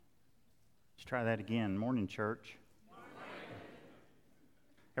Let's try that again. Morning, church.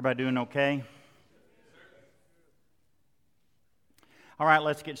 Everybody doing okay? All right,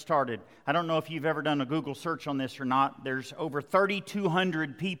 let's get started. I don't know if you've ever done a Google search on this or not. There's over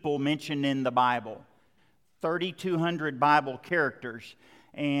 3,200 people mentioned in the Bible. 3,200 Bible characters.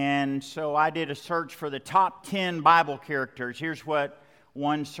 And so I did a search for the top 10 Bible characters. Here's what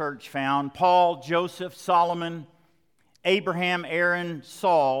one search found. Paul, Joseph, Solomon, Abraham, Aaron,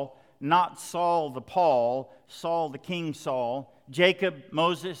 Saul, not Saul the Paul, Saul the King Saul, Jacob,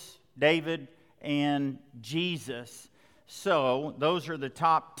 Moses, David, and Jesus. So those are the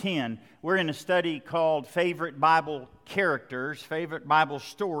top 10. We're in a study called Favorite Bible Characters, Favorite Bible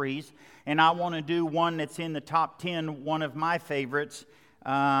Stories, and I want to do one that's in the top 10, one of my favorites,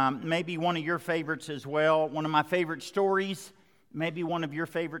 maybe one of your favorites as well, one of my favorite stories, maybe one of your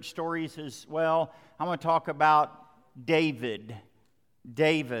favorite stories as well. I'm going to talk about David.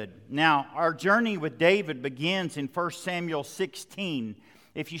 Now, our journey with David begins in 1 Samuel 16.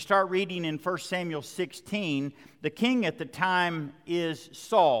 If you start reading in 1 Samuel 16, the king at the time is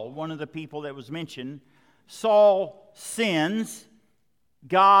Saul, one of the people that was mentioned. Saul sins,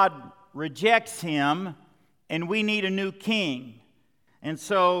 God rejects him, and we need a new king. And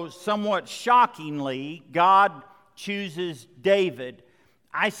so, somewhat shockingly, God chooses David.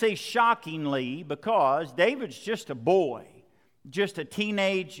 I say shockingly because David's just a boy. Just a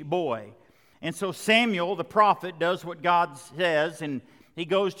teenage boy. And so Samuel, the prophet, does what God says, and he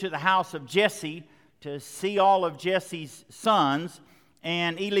goes to the house of Jesse to see all of Jesse's sons.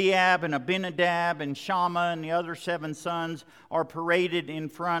 And Eliab and Abinadab and Shammah and the other 7 sons are paraded in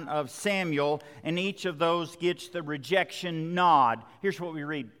front of Samuel, and each of those gets the rejection nod. Here's what we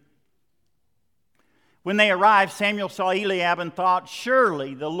read. When they arrived, Samuel saw Eliab and thought,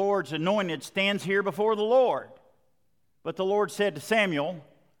 "Surely the Lord's anointed stands here before the Lord." But the Lord said to Samuel,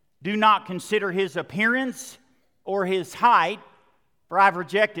 "Do not consider his appearance or his height, for I've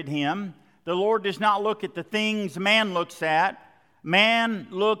rejected him. The Lord does not look at the things man looks at. Man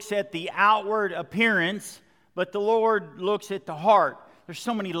looks at the outward appearance, but the Lord looks at the heart." There's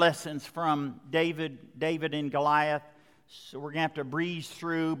so many lessons from David and Goliath. So we're going to have to breeze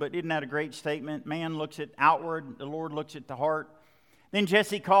through, but isn't that a great statement? Man looks at outward, the Lord looks at the heart. Then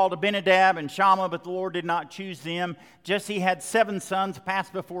Jesse called Abinadab and Shammah, but the Lord did not choose them. Jesse had 7 sons pass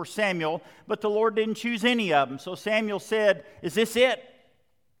before Samuel, but the Lord didn't choose any of them. So Samuel said, "Is this it?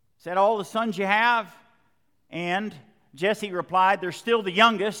 Is that all the sons you have?" And Jesse replied, "They're still the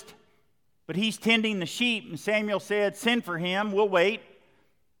youngest, but he's tending the sheep." And Samuel said, "Send for him, we'll wait."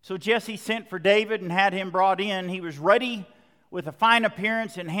 So Jesse sent for David and had him brought in. He was ruddy with a fine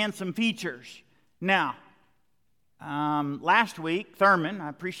appearance and handsome features. Now, last week, Thurman, I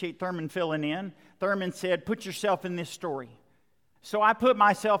appreciate Thurman filling in. Thurman said, "Put yourself in this story." So I put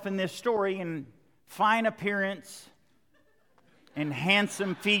myself in this story in fine appearance and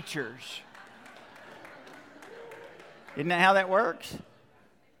handsome features. Isn't that how that works?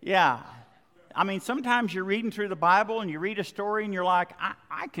 Yeah. I mean, sometimes you're reading through the Bible and you read a story and you're like,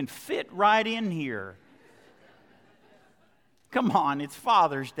 I can fit right in here. Come on, it's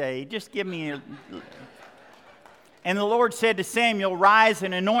Father's Day. Just give me a... And the Lord said to Samuel, "Rise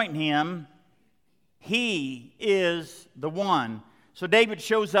and anoint him. He is the one." So David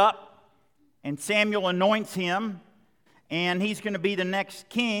shows up, and Samuel anoints him, and he's going to be the next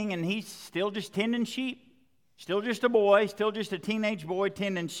king, and he's still just tending sheep. Still just a boy, still just a teenage boy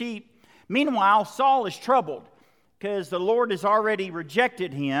tending sheep. Meanwhile, Saul is troubled because the Lord has already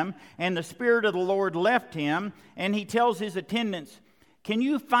rejected him, and the Spirit of the Lord left him, and he tells his attendants, "Can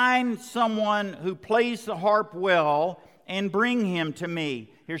you find someone who plays the harp well and bring him to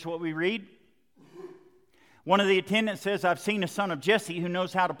me?" Here's what we read. One of the attendants says, "I've seen a son of Jesse who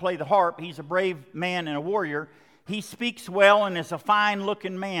knows how to play the harp. He's a brave man and a warrior. He speaks well and is a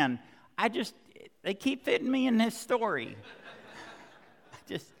fine-looking man." They keep fitting me in this story.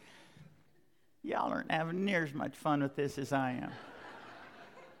 Y'all aren't having near as much fun with this as I am.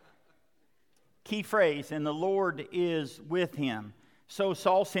 Key phrase, "and the Lord is with him." So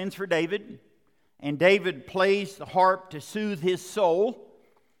Saul sends for David, and David plays the harp to soothe his soul,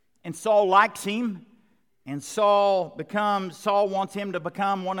 and Saul likes him, and Saul wants him to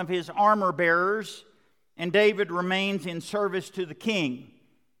become one of his armor bearers, and David remains in service to the king.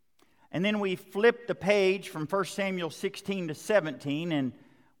 And then we flip the page from 1 Samuel 16 to 17, and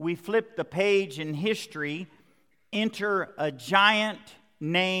we flip the page in history. Enter a giant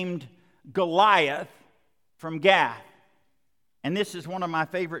named Goliath from Gath. And this is one of my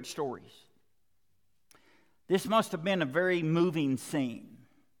favorite stories. This must have been a very moving scene.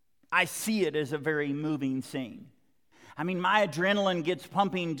 I see it as a very moving scene. I mean, my adrenaline gets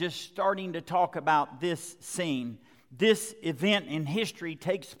pumping just starting to talk about this scene. This event in history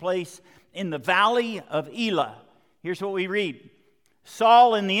takes place in the valley of Elah. Here's what we read.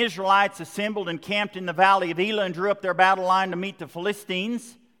 Saul and the Israelites assembled and camped in the valley of Elah and drew up their battle line to meet the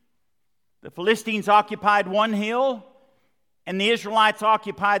Philistines. The Philistines occupied one hill, and the Israelites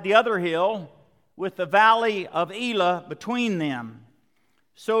occupied the other hill, with the valley of Elah between them.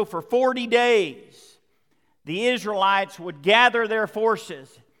 So for 40 days, the Israelites would gather their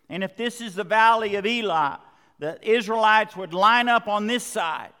forces. And if this is the valley of Elah, the Israelites would line up on this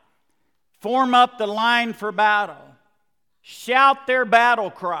side, form up the line for battle, shout their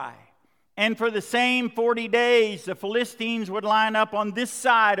battle cry. And for the same 40 days, the Philistines would line up on this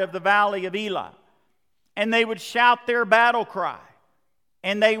side of the valley of Elah. And they would shout their battle cry.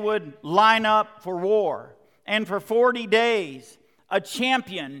 And they would line up for war. And for 40 days, a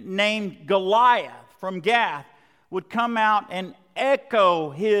champion named Goliath from Gath would come out and echo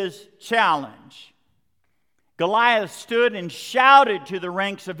his challenge. Goliath stood and shouted to the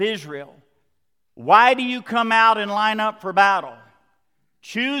ranks of Israel, "Why do you come out and line up for battle?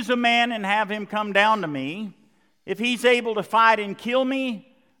 Choose a man and have him come down to me. If he's able to fight and kill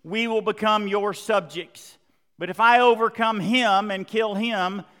me, we will become your subjects. But if I overcome him and kill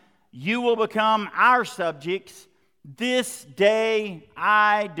him, you will become our subjects. This day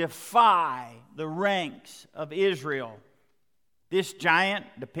I defy the ranks of Israel." This giant,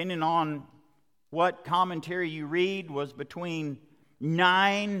 depending on what commentary you read, was between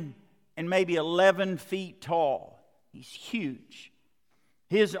 9 and maybe 11 feet tall. He's huge.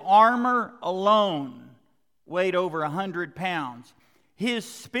 His armor alone weighed over 100 pounds. His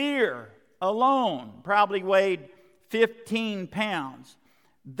spear alone probably weighed 15 pounds.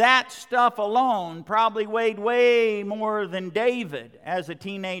 That stuff alone probably weighed way more than David as a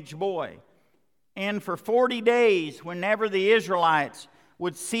teenage boy. And for 40 days, whenever the Israelites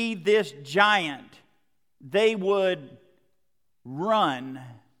would see this giant, they would run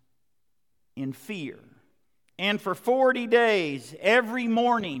in fear. And for 40 days, every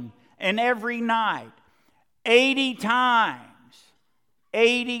morning and every night, 80 times,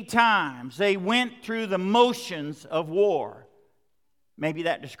 they went through the motions of war. Maybe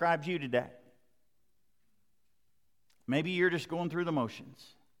that describes you today. Maybe you're just going through the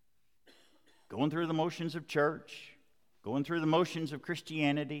motions. Going through the motions of church, going through the motions of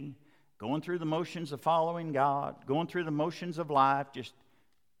Christianity, going through the motions of following God, going through the motions of life, just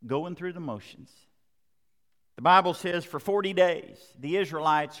going through the motions. The Bible says for 40 days, the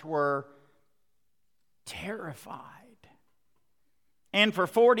Israelites were terrified. And for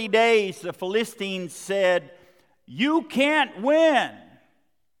 40 days, the Philistines said, "You can't win."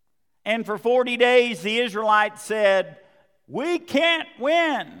 And for 40 days, the Israelites said, "We can't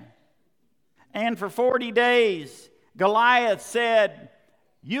win." And for 40 days, Goliath said,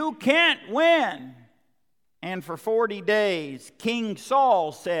 "You can't win." And for 40 days, King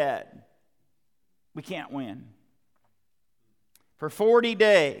Saul said, "We can't win." For 40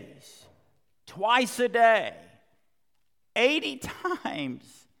 days, twice a day, 80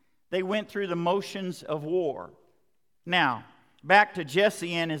 times, they went through the motions of war. Now, back to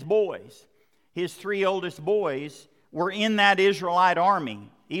Jesse and his boys. His 3 oldest boys were in that Israelite army,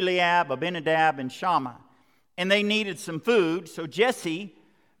 Eliab, Abinadab, and Shammah. And they needed some food, so Jesse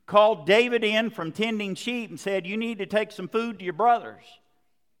called David in from tending sheep and said, "You need to take some food to your brothers."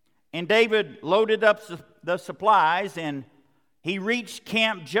 And David loaded up the supplies, and he reached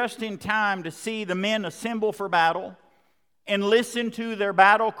camp just in time to see the men assemble for battle and listen to their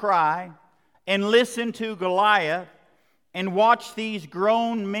battle cry and listen to Goliath and watch these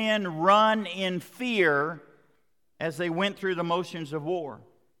grown men run in fear as they went through the motions of war.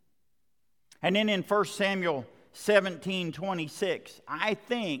 And then in 1 Samuel 17:26, I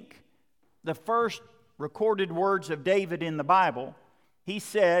think the first recorded words of David in the Bible, he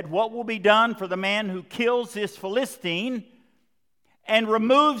said, "What will be done for the man who kills this Philistine and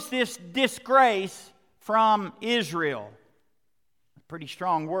removes this disgrace from Israel?" Pretty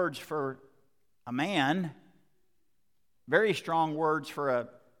strong words for a man. Very strong words for a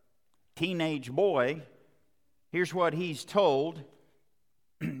teenage boy. Here's what he's told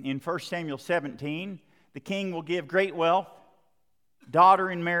in 1 Samuel 17. The king will give great wealth, daughter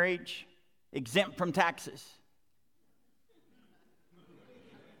in marriage, exempt from taxes.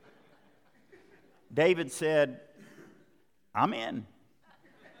 David said, "I'm in."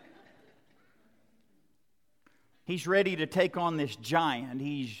 He's ready to take on this giant.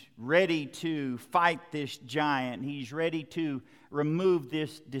 He's ready to fight this giant. He's ready to remove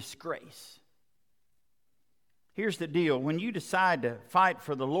this disgrace. Here's the deal. When you decide to fight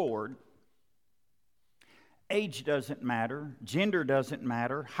for the Lord, Age doesn't matter. Gender doesn't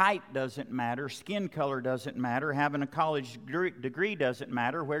matter. Height doesn't matter. Skin color doesn't matter. Having a college degree doesn't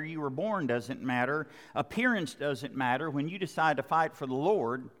matter. Where you were born doesn't matter. Appearance doesn't matter. When you decide to fight for the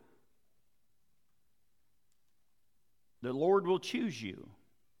Lord will choose you.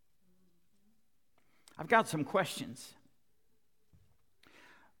 I've got some questions.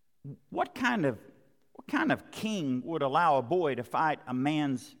 What kind of king would allow a boy to fight a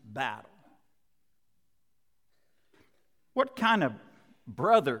man's battle? What kind of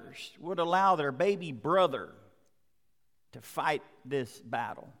brothers would allow their baby brother to fight this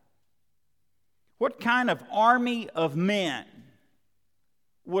battle? What kind of army of men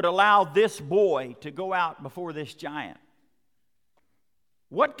would allow this boy to go out before this giant?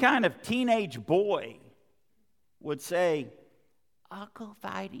 What kind of teenage boy would say, I'll go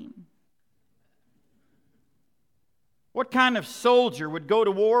fight him? What kind of soldier would go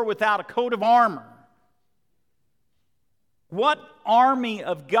to war without a coat of armor? What army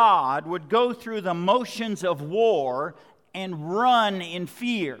of God would go through the motions of war and run in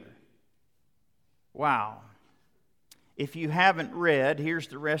fear? Wow. If you haven't read, here's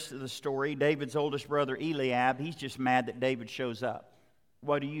the rest of the story. David's oldest brother, Eliab, he's just mad that David shows up.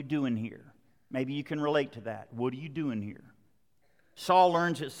 What are you doing here? Maybe you can relate to that. What are you doing here? Saul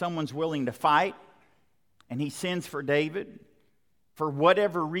learns that someone's willing to fight, and he sends for David. For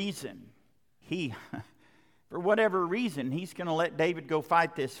whatever reason, he's going to let David go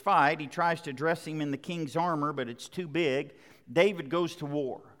fight this fight. He tries to dress him in the king's armor, but it's too big. David goes to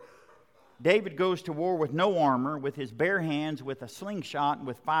war. David goes to war with no armor, with his bare hands, with a slingshot, and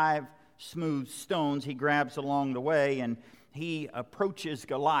with 5 smooth stones he grabs along the way, and he approaches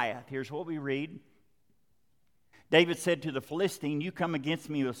Goliath. Here's what we read. David said to the Philistine, you come against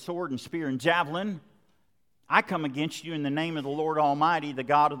me with sword and spear and javelin. I come against you in the name of the Lord Almighty, the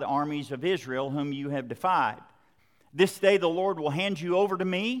God of the armies of Israel, whom you have defied. This day the Lord will hand you over to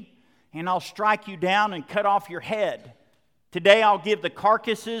me, and I'll strike you down and cut off your head. Today I'll give the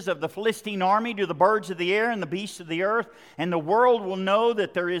carcasses of the Philistine army to the birds of the air and the beasts of the earth, and the world will know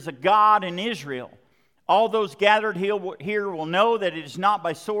that there is a God in Israel. All those gathered here will know that it is not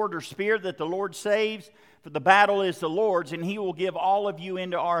by sword or spear that the Lord saves, for the battle is the Lord's, and He will give all of you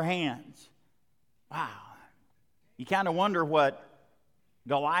into our hands. Wow. You kind of wonder what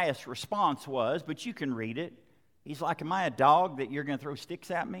Goliath's response was, but you can read it. He's like, am I a dog that you're going to throw sticks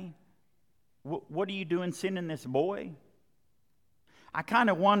at me? What are you doing sending this boy? I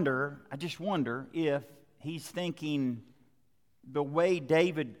just wonder if he's thinking the way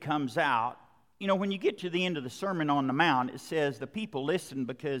David comes out. You know, when you get to the end of the Sermon on the Mount, it says the people listened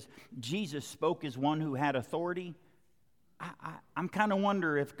because Jesus spoke as one who had authority. I'm kind of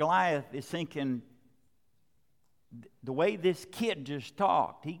wonder if Goliath is thinking, the way this kid just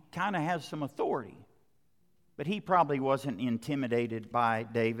talked, he kind of has some authority. But he probably wasn't intimidated by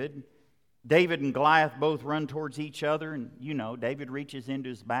David. David and Goliath both run towards each other, and you know, David reaches into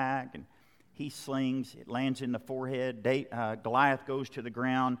his bag and he slings. It lands in the forehead. Goliath goes to the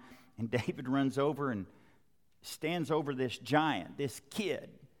ground, and David runs over and stands over this giant. This kid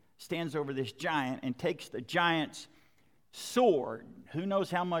stands over this giant and takes the giant's sword. Who knows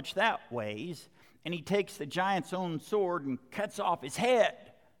how much that weighs? And he takes the giant's own sword and cuts off his head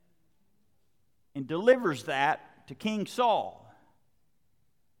and delivers that to King Saul.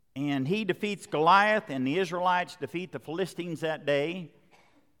 And he defeats Goliath, and the Israelites defeat the Philistines that day.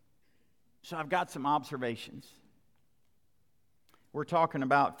 So I've got some observations. We're talking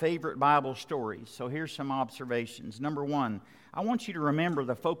about favorite Bible stories. So here's some observations. Number one, I want you to remember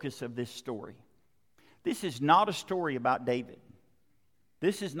the focus of this story. This is not a story about David.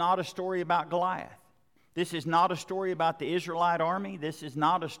 This is not a story about Goliath. This is not a story about the Israelite army. This is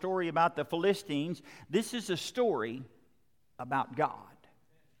not a story about the Philistines. This is a story about God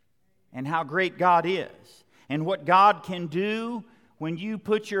and how great God is and what God can do when you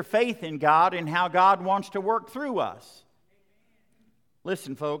put your faith in God and how God wants to work through us.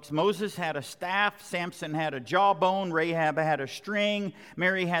 Listen, folks, Moses had a staff, Samson had a jawbone, Rahab had a string,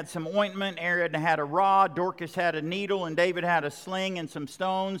 Mary had some ointment, Aaron had a rod, Dorcas had a needle, and David had a sling and some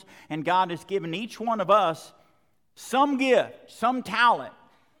stones. And God has given each one of us some gift, some talent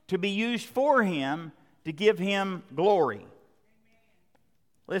to be used for Him to give Him glory.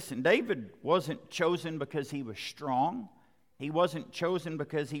 Listen, David wasn't chosen because he was strong. He wasn't chosen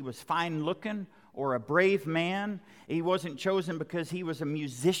because he was fine-looking or a brave man. He wasn't chosen because he was a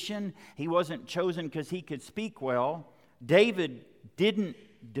musician. He wasn't chosen because he could speak well. David didn't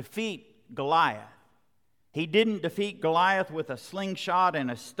defeat Goliath. He didn't defeat Goliath with a slingshot and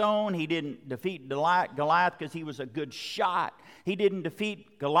a stone. He didn't defeat Goliath because he was a good shot. He didn't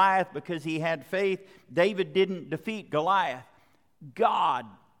defeat Goliath because he had faith. David didn't defeat Goliath. God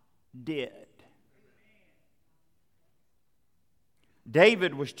did.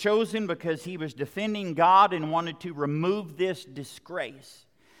 David was chosen because he was defending God and wanted to remove this disgrace.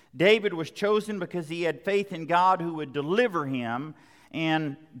 David was chosen because he had faith in God who would deliver him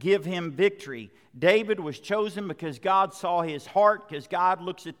and give him victory. David was chosen because God saw his heart, because God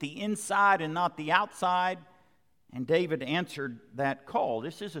looks at the inside and not the outside. And David answered that call.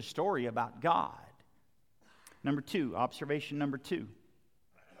 This is a story about God. Observation number two.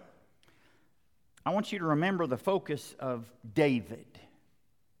 I want you to remember the focus of David.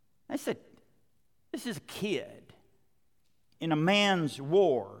 This is a kid in a man's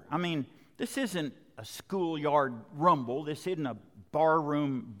war. I mean, this isn't a schoolyard rumble. This isn't a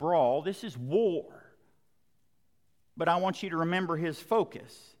barroom brawl. This is war. But I want you to remember his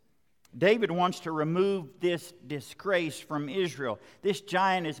focus. David wants to remove this disgrace from Israel. This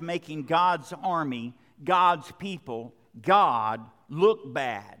giant is making God's army, God's people, God look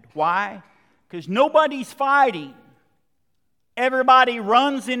bad. Why? Because nobody's fighting. Everybody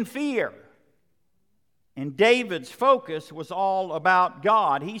runs in fear. And David's focus was all about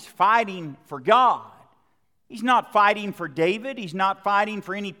God. He's fighting for God. He's not fighting for David. He's not fighting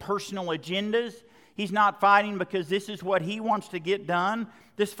for any personal agendas. He's not fighting because this is what he wants to get done.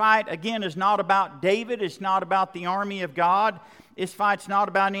 This fight, again, is not about David. It's not about the army of God. This fight's not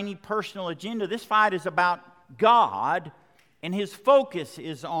about any personal agenda. This fight is about God, and his focus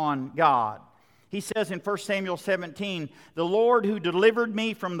is on God. He says in 1 Samuel 17, "The Lord who delivered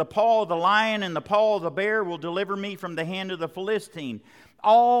me from the paw of the lion and the paw of the bear will deliver me from the hand of the Philistine."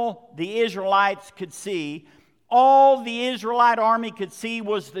 All the Israelites could see, all the Israelite army could see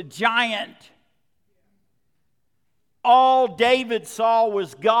was the giant. All David saw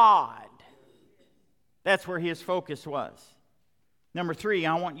was God. That's where his focus was. Number 3,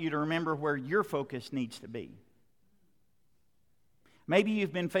 I want you to remember where your focus needs to be. Maybe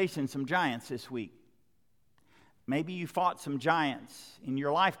you've been facing some giants this week. Maybe you fought some giants in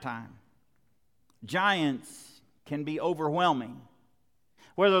your lifetime. Giants can be overwhelming.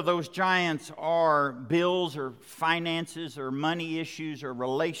 Whether those giants are bills or finances or money issues or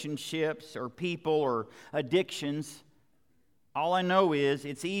relationships or people or addictions, all I know is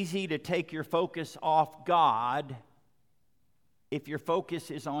it's easy to take your focus off God if your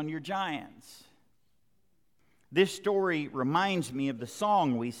focus is on your giants. This story reminds me of the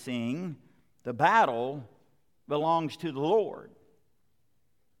song we sing, "The battle belongs to the Lord."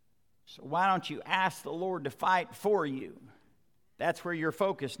 So why don't you ask the Lord to fight for you? That's where your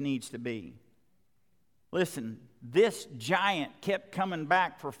focus needs to be. Listen, this giant kept coming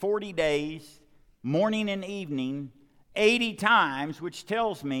back for 40 days, morning and evening, 80 times, which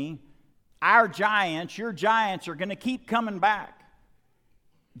tells me our giants, your giants, are going to keep coming back.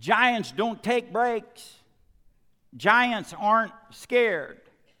 Giants don't take breaks. Giants aren't scared.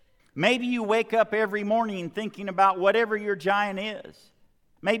 Maybe you wake up every morning thinking about whatever your giant is.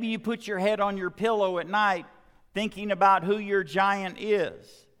 Maybe you put your head on your pillow at night thinking about who your giant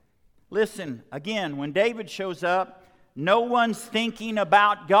is. Listen, again, when David shows up, no one's thinking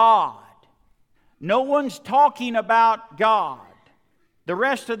about God. No one's talking about God. The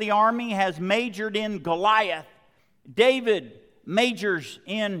rest of the army has majored in Goliath. David majors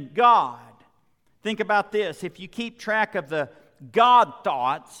in God. Think about this. If you keep track of the God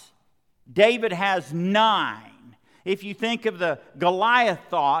thoughts, David has 9. If you think of the Goliath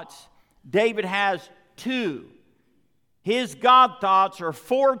thoughts, David has 2. His God thoughts are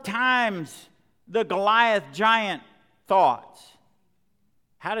 4 times the Goliath giant thoughts.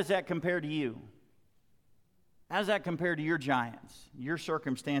 How does that compare to you? How does that compare to your giants, your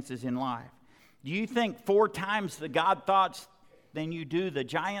circumstances in life? Do you think 4 times the God thoughts than you do the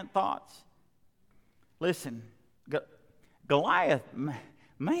giant thoughts? Listen, Goliath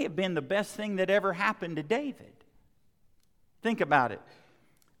may have been the best thing that ever happened to David. Think about it.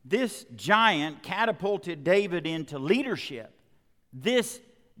 This giant catapulted David into leadership. This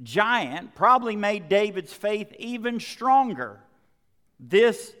giant probably made David's faith even stronger.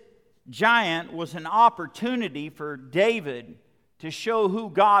 This giant was an opportunity for David to show who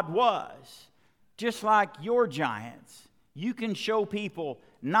God was. Just like your giants. You can show people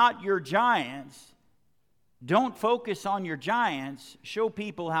not your giants. Don't focus on your giants. Show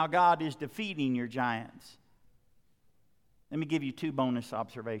people how God is defeating your giants. Let me give you 2 bonus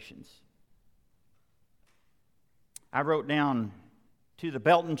observations. I wrote down to the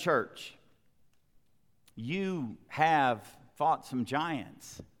Belton Church, you have fought some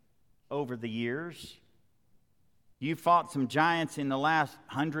giants over the years. You've fought some giants in the last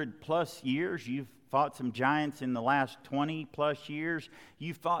 100+ years. You've fought some giants in the last 20+ years.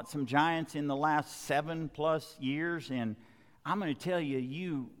 You've fought some giants in the last 7+ years. And I'm going to tell you,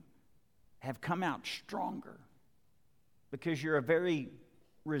 you have come out stronger because you're a very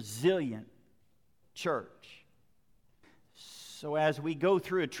resilient church. So as we go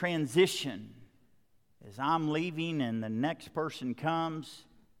through a transition, as I'm leaving and the next person comes,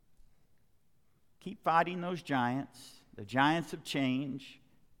 keep fighting those giants, the giants of change.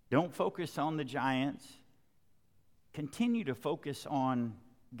 Don't focus on the giants. Continue to focus on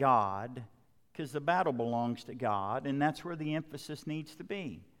God, because the battle belongs to God, and that's where the emphasis needs to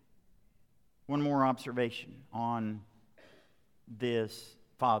be. One more observation on this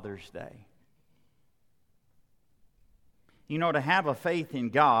Father's Day. You know, to have a faith in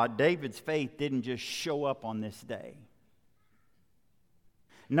God, David's faith didn't just show up on this day.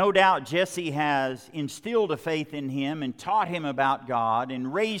 No doubt Jesse has instilled a faith in him and taught him about God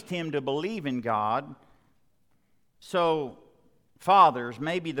and raised him to believe in God. So, fathers,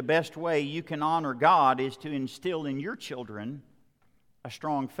 maybe the best way you can honor God is to instill in your children a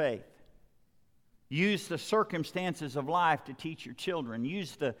strong faith. Use the circumstances of life to teach your children.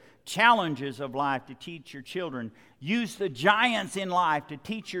 Use the challenges of life to teach your children. Use the giants in life to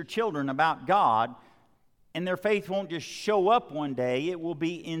teach your children about God. And their faith won't just show up one day. It will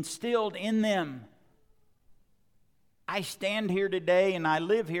be instilled in them. I stand here today and I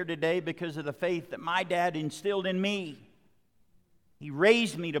live here today because of the faith that my dad instilled in me. He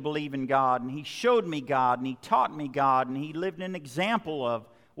raised me to believe in God, and he showed me God, and he taught me God, and he lived an example of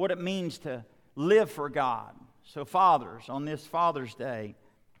what it means to live for God. So fathers, on this Father's Day,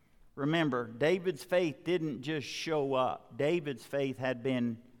 remember, David's faith didn't just show up. David's faith had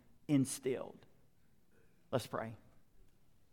been instilled. Let's pray.